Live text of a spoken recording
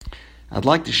I'd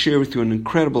like to share with you an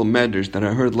incredible medrash that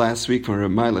I heard last week from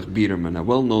Reb Meilech Biederman, a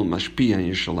well-known mashpia in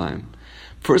Yerushalayim.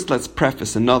 First, let's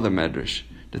preface another medrash.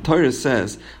 The Torah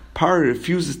says, Paraoh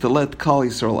refuses to let Klal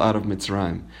Yisrael out of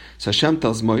Mitzrayim. So Hashem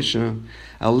tells Moshe,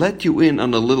 I'll let you in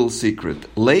on a little secret.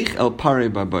 Leich el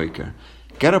Paraoh b'boker.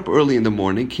 Get up early in the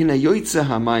morning, kina yoytze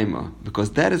hamayma,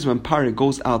 because that is when Paraoh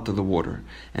goes out to the water.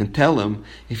 And tell him,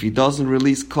 if he doesn't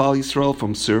release Klal Yisrael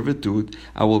from servitude,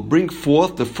 I will bring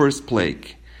forth the first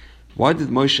plague. Why did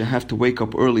Moshe have to wake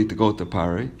up early to go to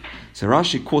Paraoh? So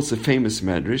Rashi quotes a famous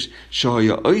medrash,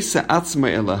 Shohaya oise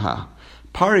atzma elaha.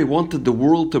 Paraoh wanted the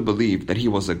world to believe that he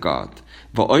was a god.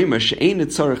 He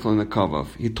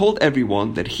told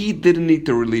everyone that he didn't need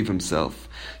to relieve himself.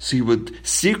 So he would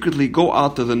secretly go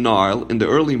out to the Nile in the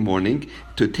early morning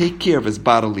to take care of his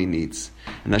bodily needs.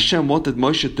 And Hashem wanted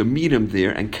Moshe to meet him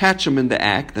there and catch him in the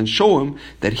act and show him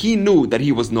that he knew that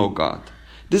he was no god.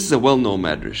 This is a well-known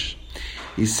medrash.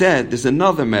 He said there's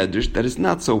another medrash that is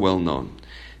not so well known.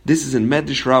 This is in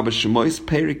Medrash Rabbah Shemois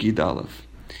Perik Yud Aleph.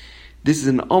 This is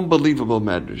an unbelievable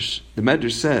medrash. The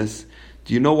medrash says,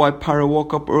 do you know why Paraoh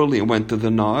woke up early and went to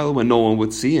the Nile when no one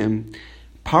would see him?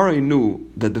 Paraoh knew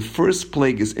that the first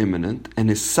plague is imminent and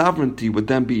his sovereignty would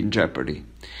then be in jeopardy.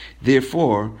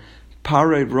 Therefore,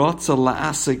 Paraoh rotza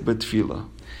la'asek betfilah.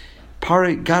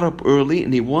 Paraoh got up early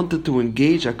and he wanted to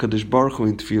engage HaKadosh Baruch Hu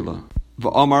in tefillah.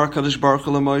 V'amar HaKadosh Baruch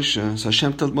Hu LaMoshe, so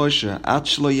Hashem told Moshe, Ad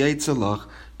shelo yetzelach,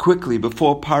 quickly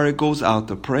before Paraoh goes out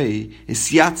to pray,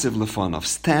 is yatziv lefanav,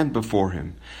 stand before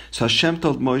him. So Hashem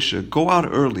told Moshe, go out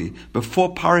early,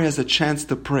 before Paraoh has a chance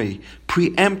to pray,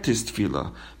 preempt his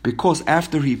tefillah, because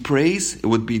after he prays, it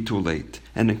would be too late.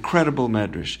 An incredible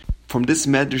medrash. From this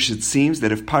medrash it seems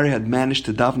that if Paraoh had managed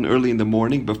to daven early in the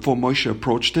morning before Moshe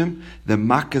approached him, the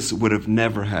makas would have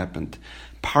never happened.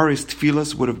 Paraoh's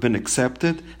tefillahs would have been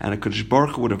accepted, and HaKadosh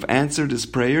Baruch Hu would have answered his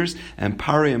prayers, and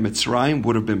Paraoh and Mitzrayim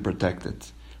would have been protected.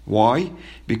 Why?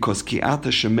 Because ki ata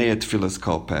shemei tefillas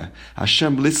kol peh.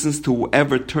 Hashem listens to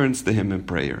whoever turns to him in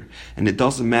prayer. And it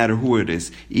doesn't matter who it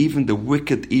is, even the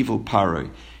wicked, evil Paraoh.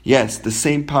 Yes, the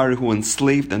same Paraoh who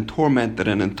enslaved and tormented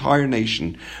an entire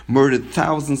nation, murdered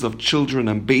thousands of children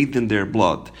and bathed in their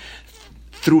blood,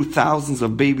 threw thousands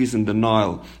of babies in the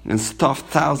Nile, and stuffed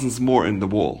thousands more in the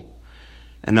wall.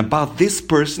 And about this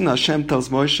person, Hashem tells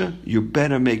Moshe, you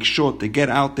better make sure to get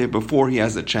out there before he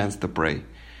has a chance to pray.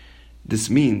 This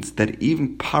means that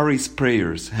even Paraoh's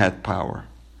prayers had power.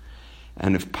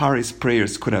 And if Paraoh's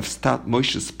prayers could have stopped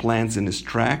Moshe's plans in his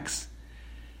tracks,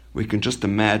 we can just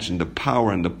imagine the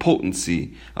power and the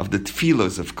potency of the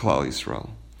tefillahs of Klal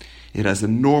Yisrael. It has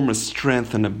enormous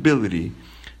strength and ability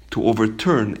to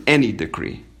overturn any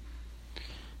decree.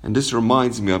 And this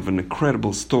reminds me of an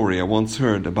incredible story I once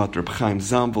heard about Reb Chaim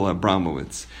Zamvel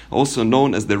Abramowitz, also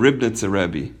known as the Ribnitzer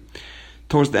Rebbe.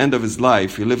 Towards the end of his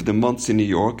life, he lived in Monsey, New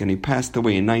York, and he passed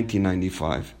away in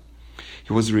 1995.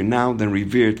 He was renowned and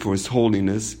revered for his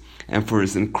holiness and for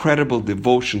his incredible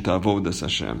devotion to Avodas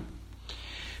Hashem.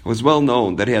 It was well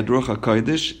known that he had Ruach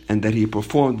HaKodesh and that he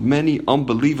performed many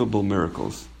unbelievable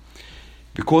miracles.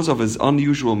 Because of his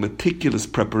unusual meticulous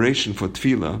preparation for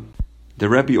tefillah, the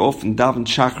Rebbe often davened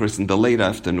Shacharis in the late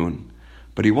afternoon,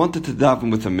 but he wanted to daven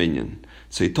with a minyan.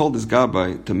 So he told his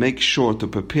Gabbai to make sure to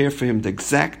prepare for him the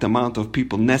exact amount of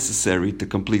people necessary to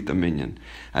complete the minyan,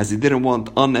 as he didn't want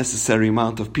unnecessary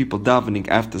amount of people davening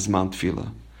after Zman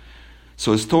Tefillah.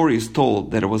 So a story is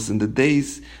told that it was in the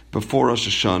days before Rosh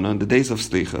Hashanah, in the days of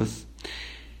Slichas.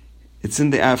 It's in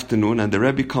the afternoon and the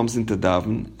Rebbe comes into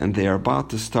daven and they are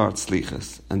about to start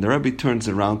Slichas. And the Rebbe turns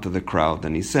around to the crowd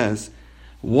and he says,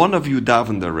 one of you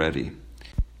davened already.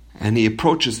 And he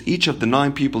approaches each of the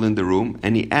 9 people in the room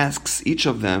and he asks each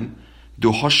of them,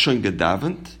 Du hast schon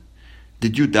gedavent?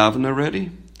 Did you daven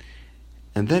already?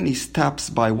 And then he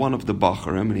stops by one of the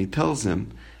Bacharim and he tells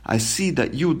him, I see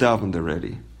that you davened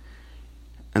already.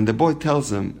 And the boy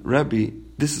tells him, Rebbe,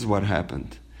 this is what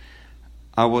happened.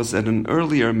 I was at an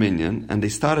earlier minyan and they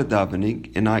started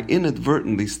davening and I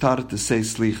inadvertently started to say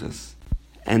slichas.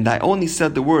 And I only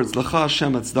said the words, L'cha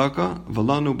Hashem Tzedakah,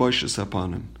 V'lanu Boishes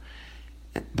Apanim.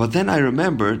 But then I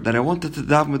remembered that I wanted to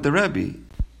daven with the Rebbe.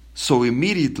 So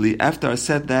immediately after I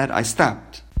said that, I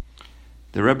stopped.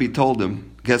 The Rebbe told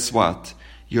him, guess what?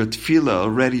 Your tefillah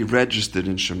already registered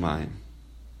in Shemayim.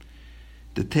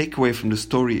 The takeaway from the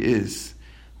story is,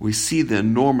 we see the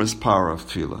enormous power of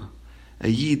tefillah. A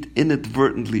Yid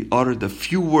inadvertently uttered a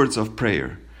few words of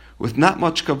prayer, with not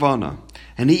much kavanah,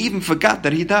 and he even forgot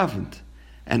that he davened.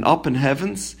 And up in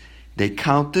heavens, they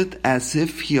counted as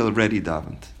if he already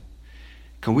davened.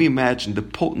 Can we imagine the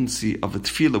potency of a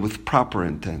tefillah with proper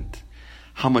intent?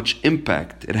 How much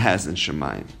impact it has in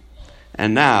Shemayim.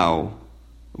 And now,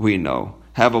 we know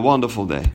Have a wonderful day.